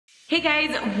Hey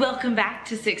guys, welcome back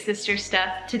to Six Sister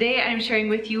Stuff. Today I'm sharing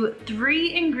with you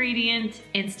 3 ingredient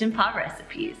Instant Pot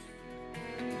recipes.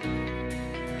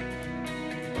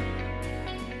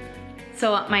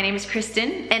 So my name is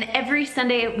Kristen, and every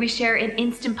Sunday we share an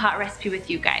Instant Pot recipe with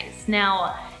you guys.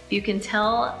 Now, you can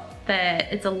tell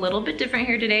that it's a little bit different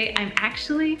here today. I'm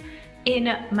actually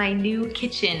in my new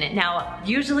kitchen. Now,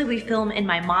 usually we film in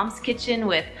my mom's kitchen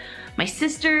with my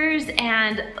sisters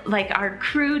and like our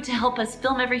crew to help us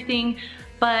film everything,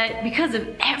 but because of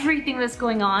everything that's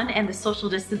going on and the social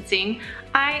distancing,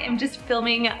 I am just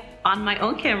filming on my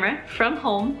own camera from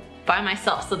home by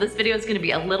myself. So this video is going to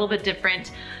be a little bit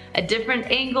different, a different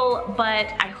angle, but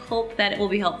I hope that it will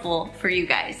be helpful for you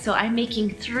guys. So I'm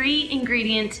making 3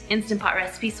 ingredient Instant Pot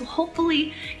recipes, so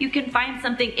hopefully you can find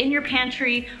something in your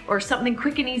pantry or something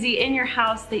quick and easy in your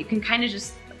house that you can kind of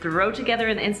just throw together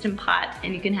in the Instant Pot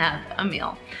and you can have a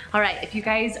meal. All right, if you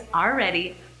guys are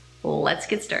ready, let's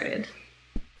get started.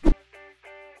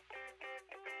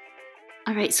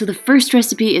 All right, so the first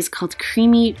recipe is called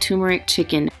creamy turmeric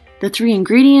chicken. The 3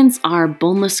 ingredients are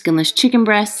boneless, skinless chicken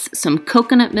breasts, some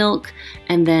coconut milk,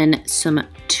 and then some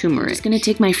turmeric. I'm just gonna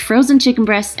take my frozen chicken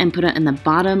breasts and put it in the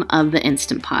bottom of the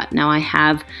Instant Pot. Now I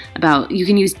have you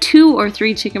can use 2 or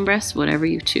 3 chicken breasts, whatever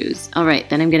you choose. All right,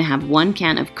 then I'm gonna have 1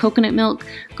 can of coconut milk.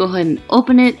 Go ahead and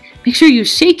open it. Make sure you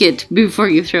shake it before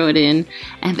you throw it in,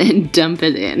 and then dump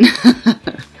it in.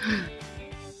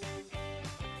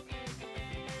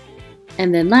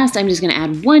 And then last, I'm just gonna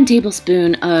add 1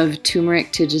 tablespoon of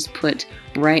turmeric to just put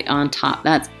right on top.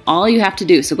 That's all you have to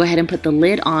do. So go ahead and put the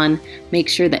lid on. Make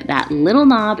sure that that little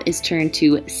knob is turned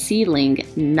to sealing,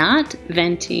 not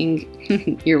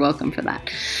venting. You're welcome for that.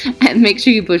 And make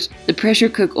sure you push the pressure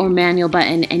cook or manual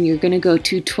button, and you're gonna go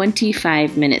to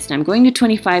 25 minutes. Now I'm going to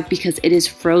 25 because it is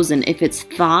frozen. If it's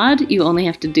thawed, you only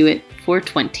have to do it for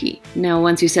 20. Now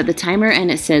once you set the timer and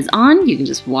it says on, you can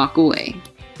just walk away.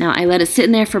 Now I let it sit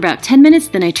in there for about 10 minutes,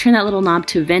 then I turn that little knob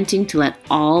to venting to let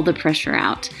all the pressure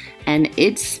out. And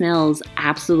it smells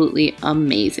absolutely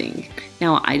amazing.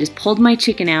 Now I just pulled my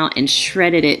chicken out and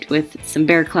shredded it with some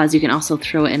bear claws. You can also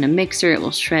throw it in a mixer, it will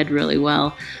shred really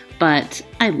well. But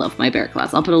I love my bear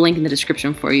claws. I'll put a link in the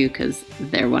description for you because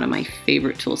they're one of my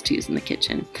favorite tools to use in the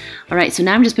kitchen. All right, so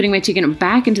now I'm just putting my chicken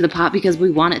back into the pot because we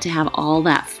want it to have all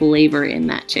that flavor in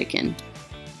that chicken.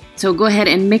 So go ahead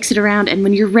and mix it around, and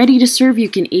when you're ready to serve, you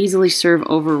can easily serve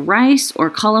over rice or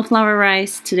cauliflower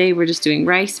rice. Today we're just doing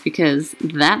rice because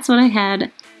that's what I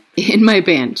had in my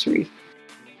pantry.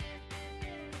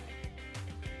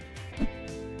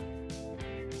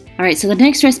 All right, so the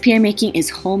next recipe I'm making is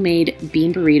homemade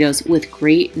bean burritos with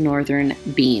Great Northern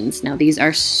beans. Now these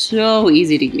are so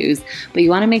easy to use, but you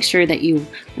wanna make sure that you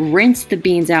rinse the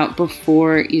beans out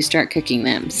before you start cooking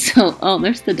them. So, oh,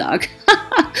 there's the dog.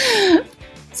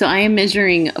 So I am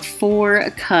measuring 4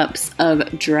 cups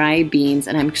of dry beans,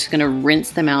 and I'm just gonna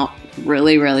rinse them out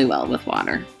really, really well with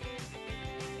water.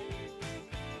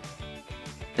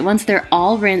 And once they're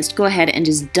all rinsed, go ahead and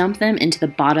just dump them into the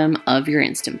bottom of your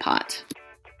Instant Pot.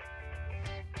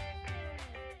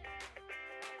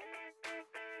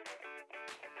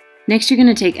 Next, you're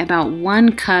gonna take about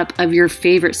 1 cup of your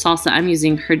favorite salsa. I'm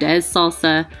using Herdez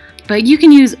salsa, but you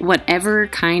can use whatever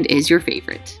kind is your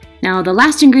favorite. Now the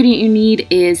last ingredient you need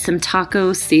is some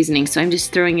taco seasoning. So I'm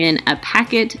just throwing in a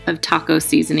packet of taco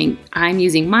seasoning. I'm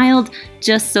using mild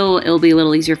just so it'll be a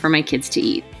little easier for my kids to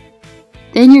eat.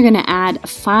 Then you're gonna add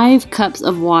 5 cups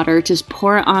of water, just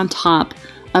pour it on top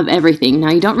of everything.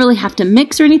 Now you don't really have to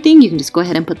mix or anything. You can just go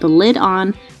ahead and put the lid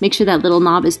on. Make sure that little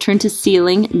knob is turned to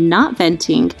sealing, not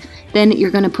venting. Then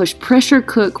you're gonna push pressure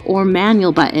cook or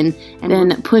manual button, and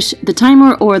then push the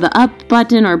timer or the up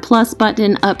button or plus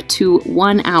button up to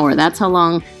 1 hour. That's how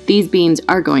long these beans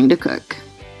are going to cook.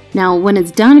 Now when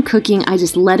it's done cooking, I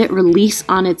just let it release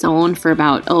on its own for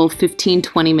about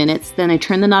 15-20 minutes. Then I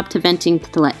turn the knob to venting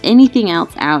to let anything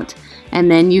else out,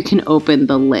 and then you can open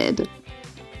the lid.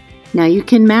 Now you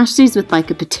can mash these with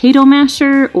like a potato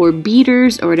masher or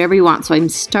beaters or whatever you want. So I'm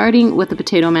starting with a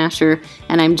potato masher,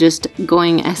 and I'm just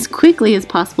going as quickly as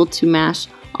possible to mash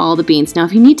all the beans. Now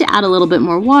if you need to add a little bit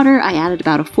more water, I added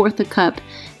about 1/4 cup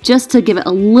just to give it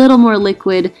a little more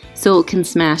liquid so it can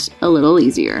smash a little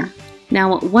easier.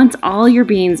 Now once all your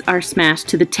beans are smashed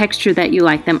to the texture that you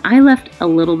like them, I left a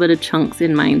little bit of chunks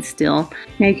in mine still.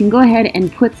 Now you can go ahead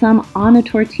and put some on a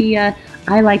tortilla.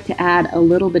 I like to add a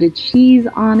little bit of cheese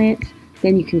on it.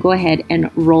 Then you can go ahead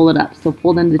and roll it up. So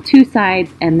fold them to 2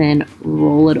 sides and then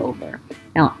roll it over.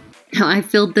 Now Now I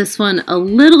filled this one a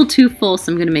little too full,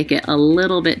 so I'm gonna make it a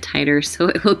little bit tighter so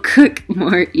it will cook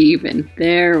more even.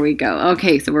 There we go.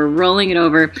 Okay, so we're rolling it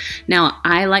over. Now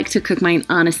I like to cook mine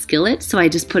on a skillet, so I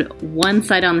just put one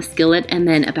side on the skillet and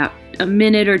then about a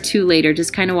minute or two later,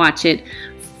 just kind of watch it,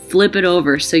 flip it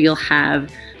over so you'll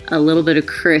have a little bit of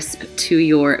crisp to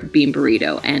your bean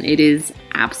burrito, and it is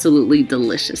absolutely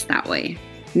delicious that way.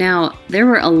 Now, there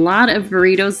were a lot of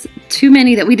burritos, too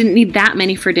many that we didn't need that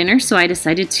many for dinner, so I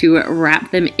decided to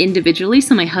wrap them individually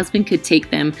so my husband could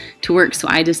take them to work. So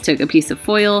I just took a piece of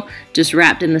foil, just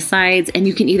wrapped in the sides, and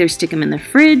you can either stick them in the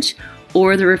fridge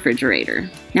or the refrigerator.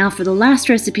 Now for the last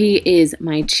recipe is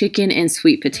my chicken and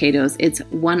sweet potatoes. It's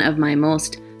one of my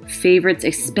most favorites,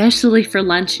 especially for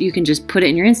lunch. You can just put it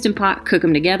in your Instant Pot, cook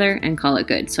them together, and call it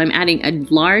good. So I'm adding a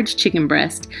large chicken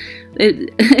breast.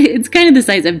 It's kind of the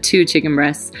size of 2 chicken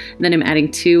breasts. And then I'm adding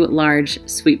 2 large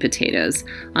sweet potatoes.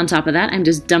 On top of that, I'm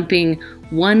just dumping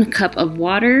 1 cup of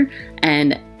water,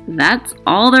 and that's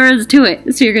all there is to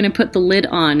it. So you're gonna put the lid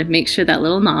on, make sure that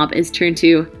little knob is turned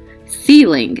to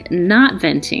sealing, not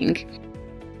venting.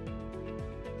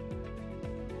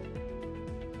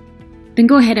 Then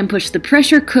go ahead and push the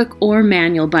pressure cook or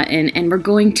manual button, and we're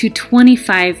going to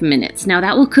 25 minutes. Now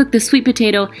that will cook the sweet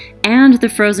potato and the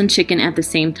frozen chicken at the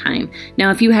same time.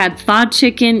 Now if you had thawed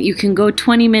chicken, you can go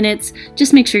 20 minutes.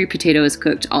 Just make sure your potato is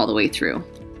cooked all the way through.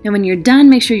 And when you're done,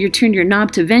 make sure you turn your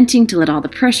knob to venting to let all the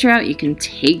pressure out. You can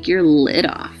take your lid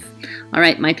off. All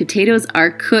right, my potatoes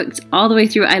are cooked all the way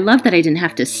through. I love that I didn't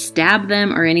have to stab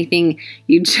them or anything.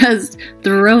 You just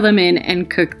throw them in and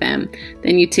cook them.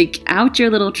 Then you take out your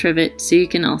little trivet so you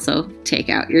can also take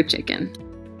out your chicken.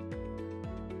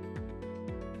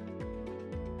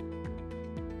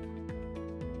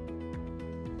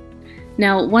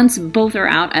 Now, once both are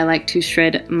out, I like to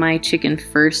shred my chicken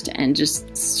first and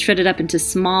just shred it up into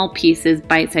small pieces,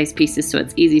 bite-sized pieces, so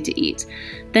it's easy to eat.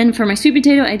 Then for my sweet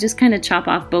potato, I just kind of chop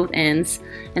off both ends,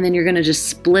 and then you're gonna just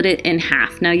split it in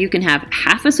half. Now you can have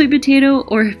half a sweet potato,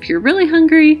 or if you're really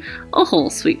hungry, a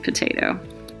whole sweet potato.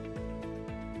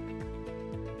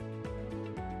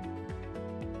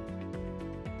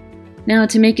 Now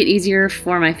to make it easier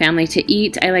for my family to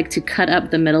eat, I like to cut up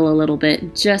the middle a little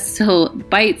bit just so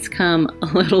bites come a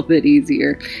little bit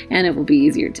easier and it will be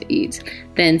easier to eat.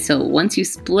 Then so once you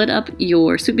split up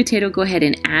your sweet potato, go ahead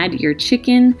and add your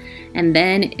chicken, and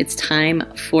then it's time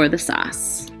for the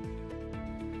sauce.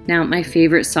 Now my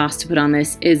favorite sauce to put on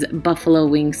this is buffalo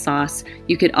wing sauce.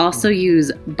 You could also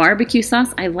use barbecue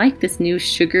sauce. I like this new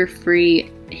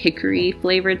sugar-free hickory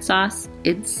flavored sauce.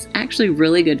 It's actually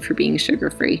really good for being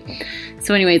sugar-free.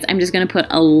 So anyways, I'm just gonna put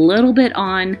a little bit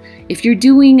on. If you're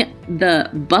doing the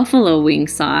buffalo wing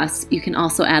sauce, you can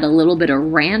also add a little bit of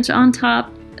ranch on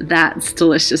top. That's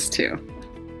delicious too.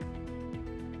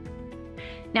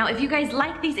 Now, if you guys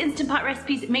like these Instant Pot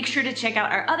recipes, make sure to check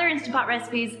out our other Instant Pot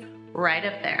recipes right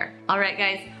up there. All right,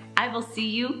 guys, I will see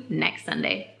you next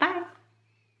Sunday. Bye.